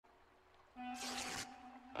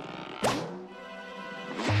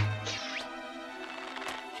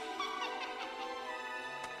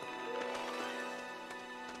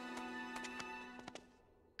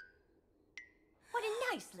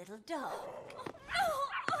little dog. Oh,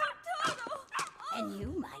 Toto! And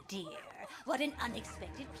you, my dear, what an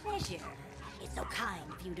unexpected pleasure. It's so kind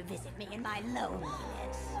of you to visit me in my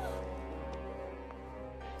loneliness.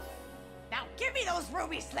 Now give me those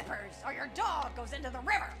ruby slippers, or your dog goes into the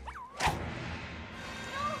river. No,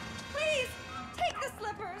 please, take the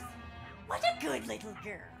slippers. What a good little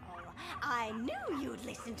girl. I knew you'd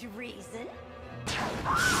listen to reason.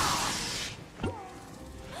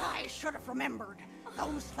 I should have remembered.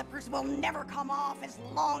 Those slippers will never come off as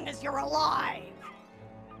long as you're alive.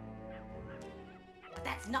 But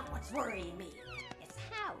that's not what's worrying me. It's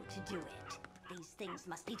how to do it. These things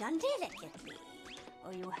must be done delicately,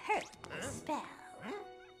 or you hurt the spell.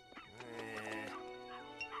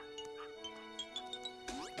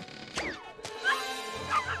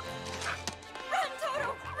 Run,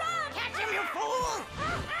 Toto, run! Catch him, you fool!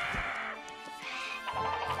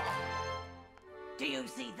 Do you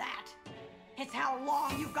see that? It's how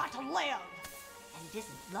long you've got to live. And it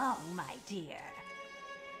isn't long, my dear.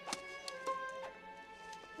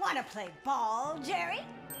 Wanna play ball, Jerry?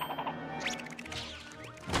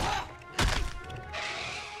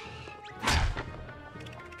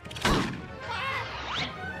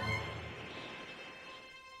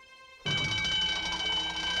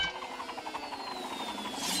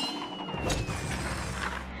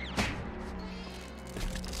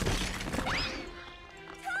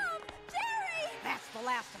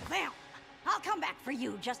 Of them. I'll come back for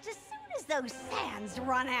you just as soon as those sands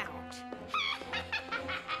run out.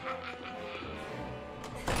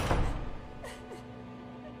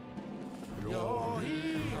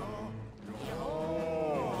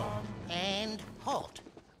 And halt.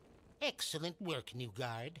 Excellent work, new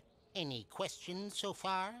guard. Any questions so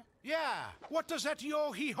far? Yeah, what does that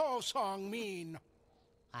yo-hee-ho song mean?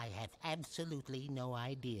 I have absolutely no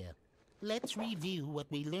idea. Let's review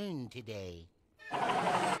what we learned today.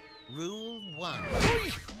 Rule 1.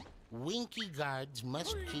 Winky guards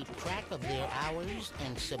must keep track of their hours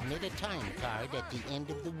and submit a time card at the end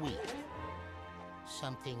of the week.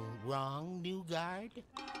 Something wrong, new guard?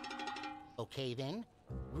 Okay then.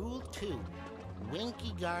 Rule 2.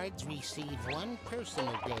 Winky guards receive one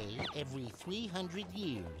personal day every 300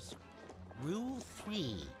 years. Rule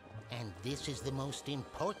 3. And this is the most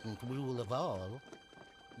important rule of all.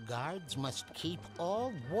 Guards must keep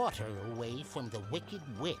all water away from the Wicked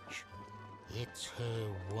Witch. It's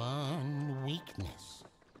her one weakness.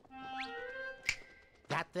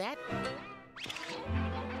 Got that?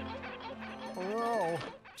 Hello,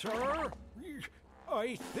 sir?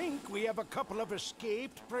 I think we have a couple of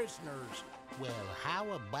escaped prisoners. Well, how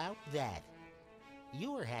about that?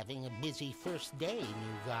 You're having a busy first day,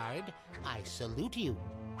 new guard. I salute you.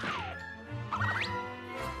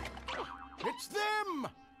 It's them!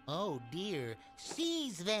 Oh dear,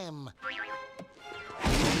 seize them!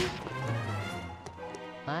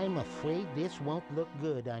 I'm afraid this won't look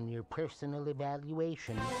good on your personal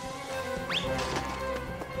evaluation.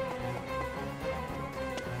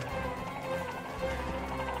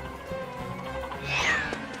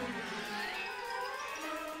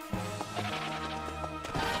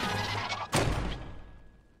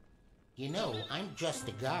 You know, I'm just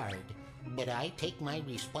a guard, but I take my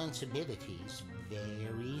responsibilities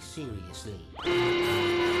very seriously.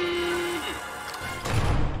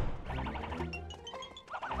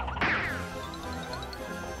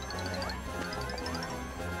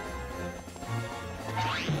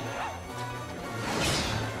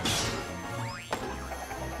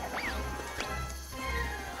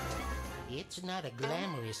 It's not a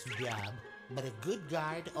glamorous job, but a good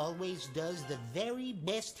guard always does the very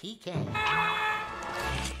best he can.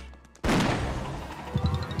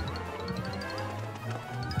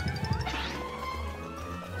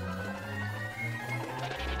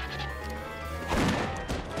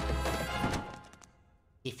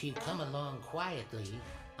 If you come along quietly,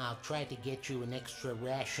 I'll try to get you an extra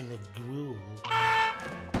ration of gruel.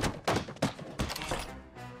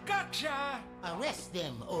 Gotcha! Arrest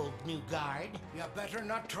them, old new guard. You better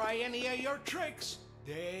not try any of your tricks.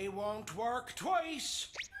 They won't work twice.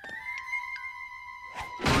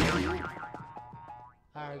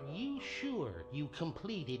 Are you sure you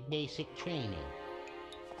completed basic training?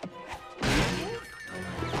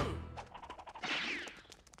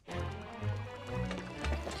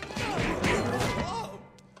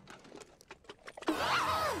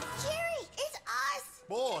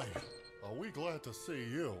 Boy, are we glad to see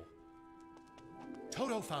you.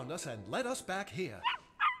 Toto found us and led us back here.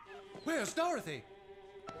 Where's Dorothy?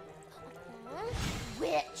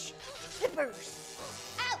 Witch! Slippers!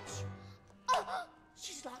 Ouch! Oh,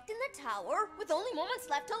 she's locked in the tower with only moments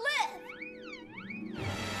left to live.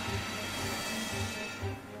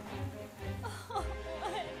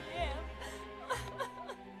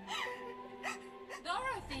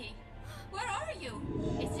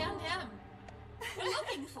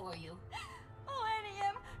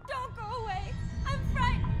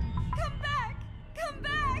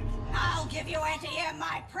 give you anti-air,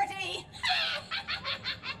 my pretty.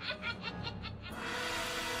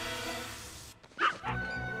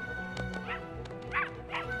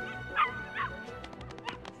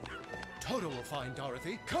 Toto will find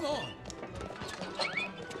Dorothy. Come on!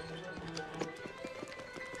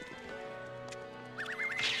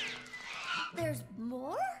 There's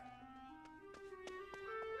more?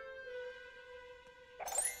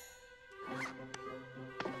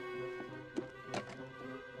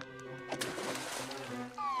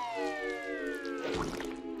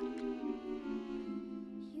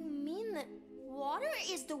 You mean that water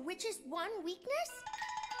is the witch's one weakness?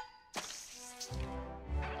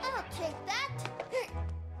 I'll take that.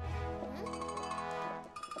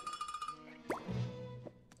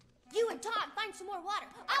 You and Tom find some more water.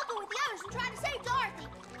 I'll go with the others and try to save Dorothy.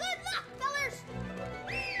 Good luck, fellers!